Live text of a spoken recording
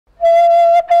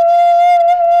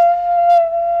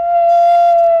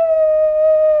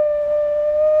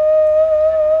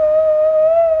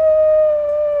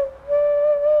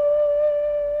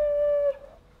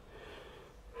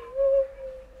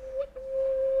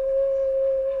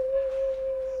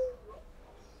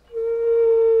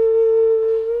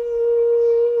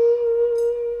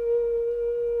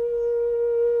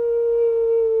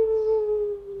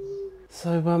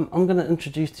I'm going to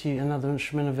introduce to you another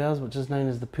instrument of ours, which is known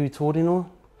as the pounamu.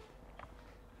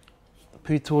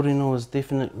 The pounamu is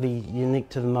definitely unique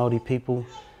to the Maori people.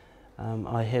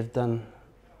 I have done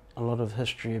a lot of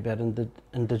history about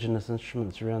indigenous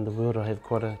instruments around the world. I have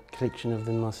quite a collection of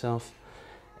them myself,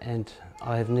 and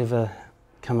I have never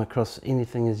come across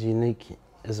anything as unique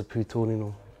as a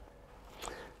pounamu.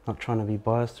 Not trying to be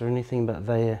biased or anything, but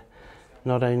they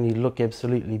not only look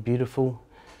absolutely beautiful,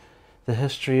 the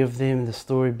history of them, the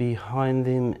story behind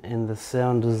them, and the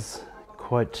sound is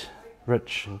quite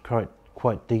rich and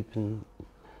quite deep and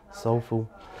soulful.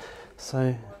 So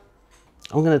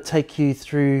I'm going to take you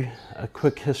through a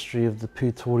quick history of the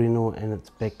pounamu and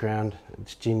its background,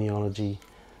 its genealogy,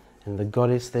 and the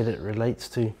goddess that it relates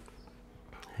to.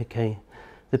 Okay,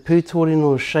 the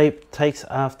pounamu shape takes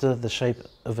after the shape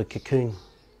of a cocoon,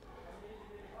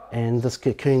 and this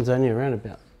cocoon's only around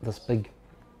about this big.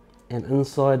 And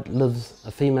inside lives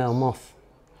a female moth.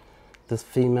 This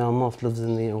female moth lives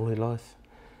in there all her life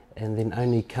and then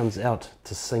only comes out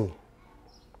to sing.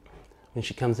 When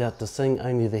she comes out to sing,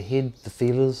 only the head, the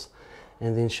feelers,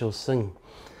 and then she'll sing.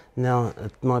 Now,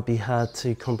 it might be hard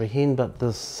to comprehend, but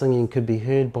this singing could be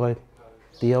heard by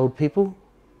the old people.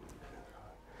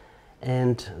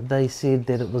 And they said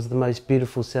that it was the most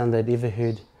beautiful sound they'd ever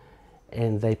heard,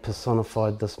 and they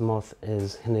personified this moth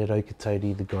as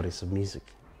Hinerokotori, the goddess of music.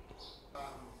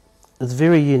 It's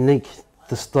very unique,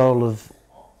 the style of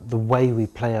the way we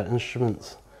play our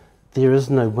instruments. There is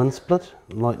no wind split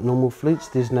like normal flutes,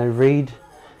 there's no reed.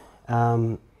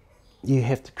 You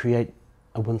have to create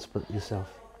a wind split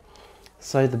yourself.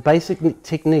 So the basic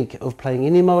technique of playing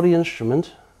any Maori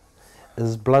instrument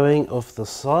is blowing off the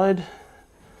side.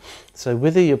 So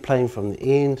whether you're playing from the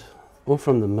end or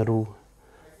from the middle,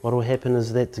 what will happen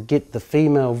is that to get the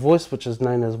female voice, which is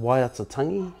known as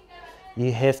waiatatangi,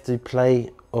 you have to play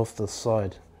off the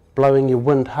side. Blowing your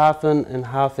wind half in and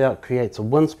half out creates a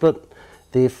wind split,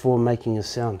 therefore making a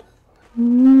sound.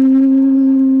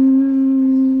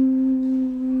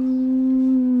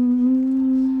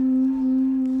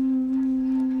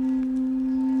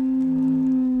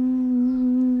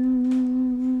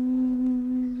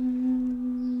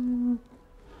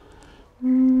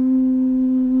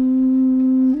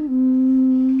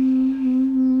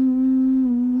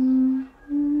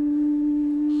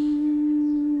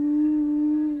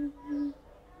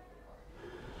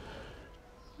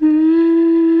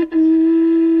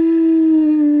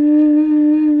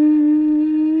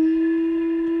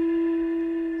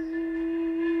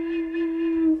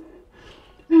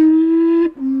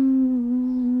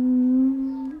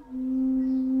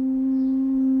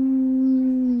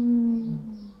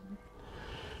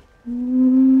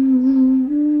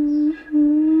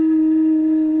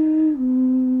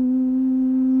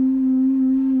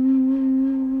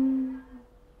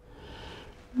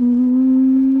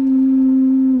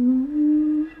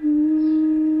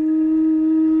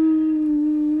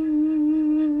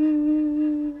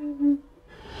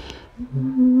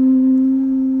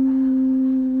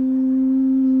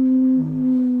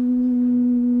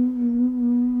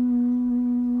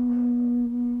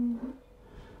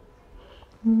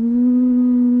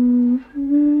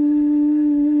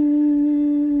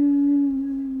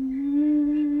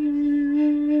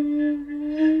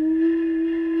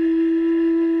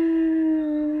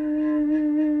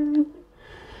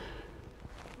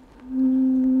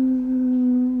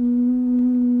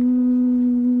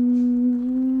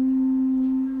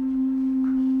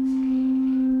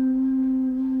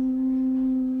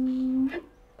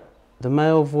 The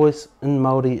male voice in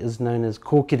Māori is known as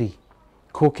kōkiri.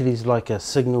 Kōkiri is like a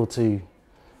signal to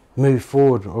move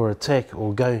forward or attack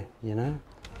or go, you know.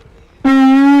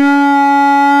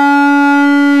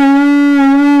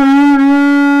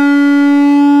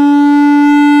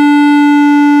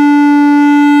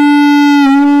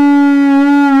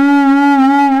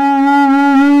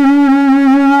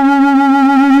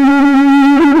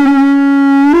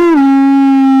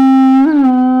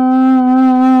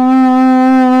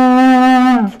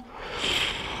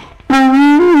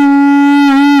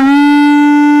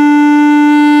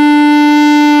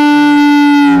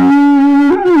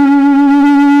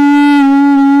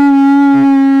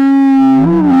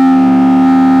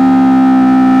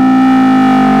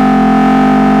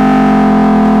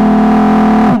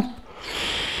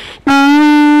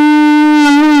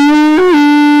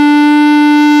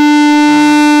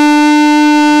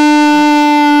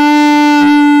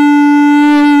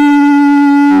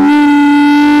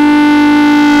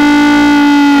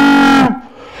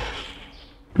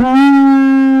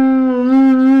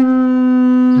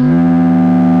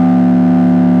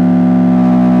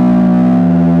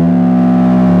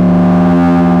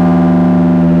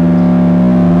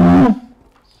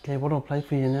 play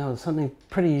for you now is something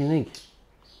pretty unique,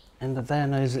 and that they are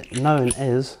known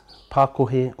as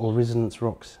pakohe or resonance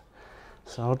rocks.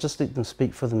 So I'll just let them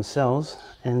speak for themselves,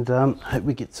 and hope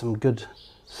we get some good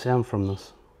sound from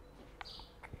this.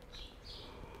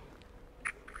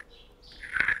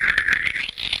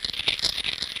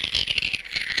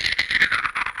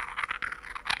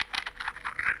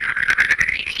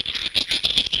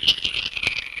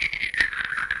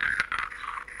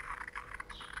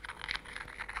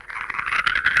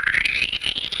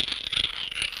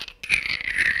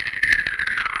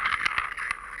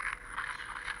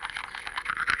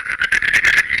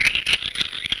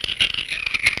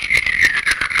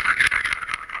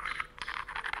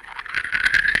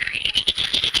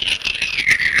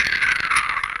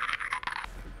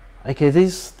 Okay,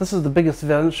 this is the biggest of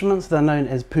our instruments. They're known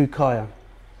as pounamu.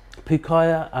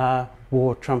 Pounamu are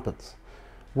war trumpets.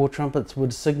 War trumpets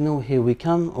would signal here we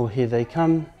come or here they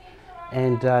come,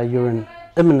 and you're in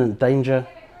imminent danger.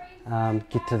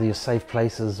 Get to your safe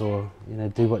places, or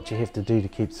do what you have to do to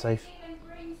keep safe.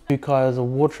 Pounamu is a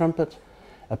war trumpet.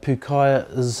 A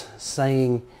pounamu is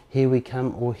saying here we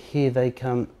come or here they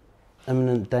come,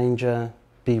 imminent danger,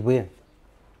 beware.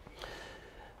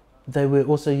 They were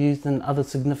also used in other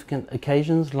significant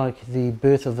occasions, like the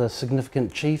birth of a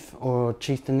significant chief or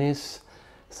chieftainess,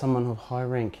 someone of high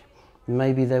rank.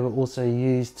 Maybe they were also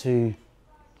used to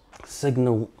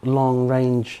signal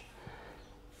long-range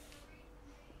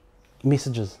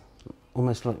messages,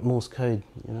 almost like Morse code,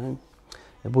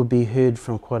 It would be heard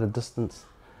from quite a distance.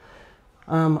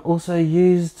 Also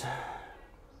used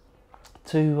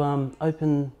to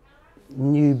open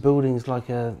new buildings like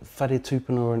a whare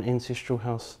tupuna or an ancestral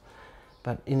house.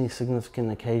 But any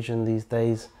significant occasion these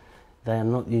days, they are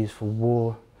not used for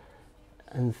war.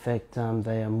 In fact,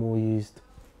 they are more used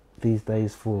these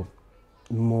days for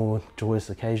more joyous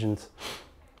occasions.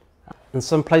 In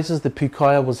some places, the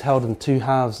pounamu was held in two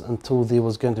halves until there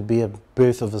was going to be a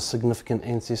birth of a significant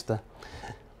ancestor.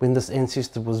 When this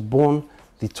ancestor was born,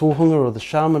 the tohunga or the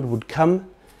shaman would come.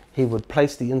 He would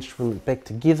place the instrument back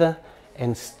together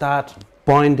and start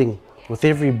binding. With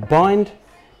every bind,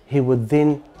 he would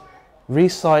then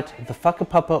recite the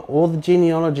whakapapa or the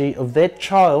genealogy of that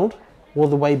child all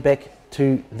the way back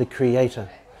to the creator.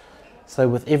 So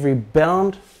with every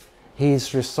bound,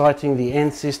 he's reciting the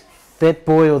ancestor, that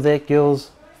boy or that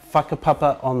girl's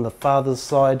whakapapa on the father's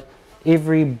side.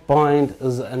 Every bind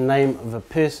is a name of a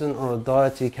person or a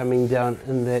deity coming down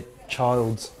in that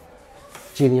child's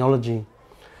genealogy.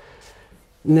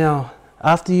 Now,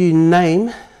 after you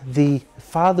name the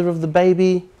father of the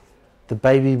baby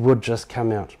would just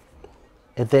come out.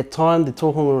 At that time, the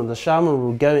tohunga and the shaman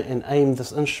will go and aim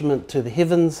this instrument to the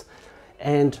heavens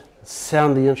and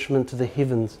sound the instrument to the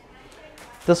heavens.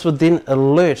 This would then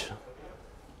alert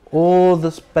all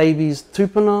this baby's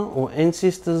tupuna or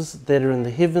ancestors that are in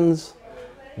the heavens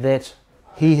that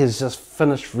he has just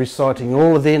finished reciting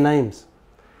all of their names.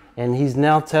 And he's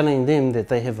now telling them that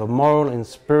they have a moral and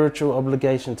spiritual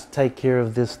obligation to take care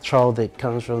of this child that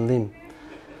comes from them.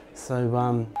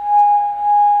 So,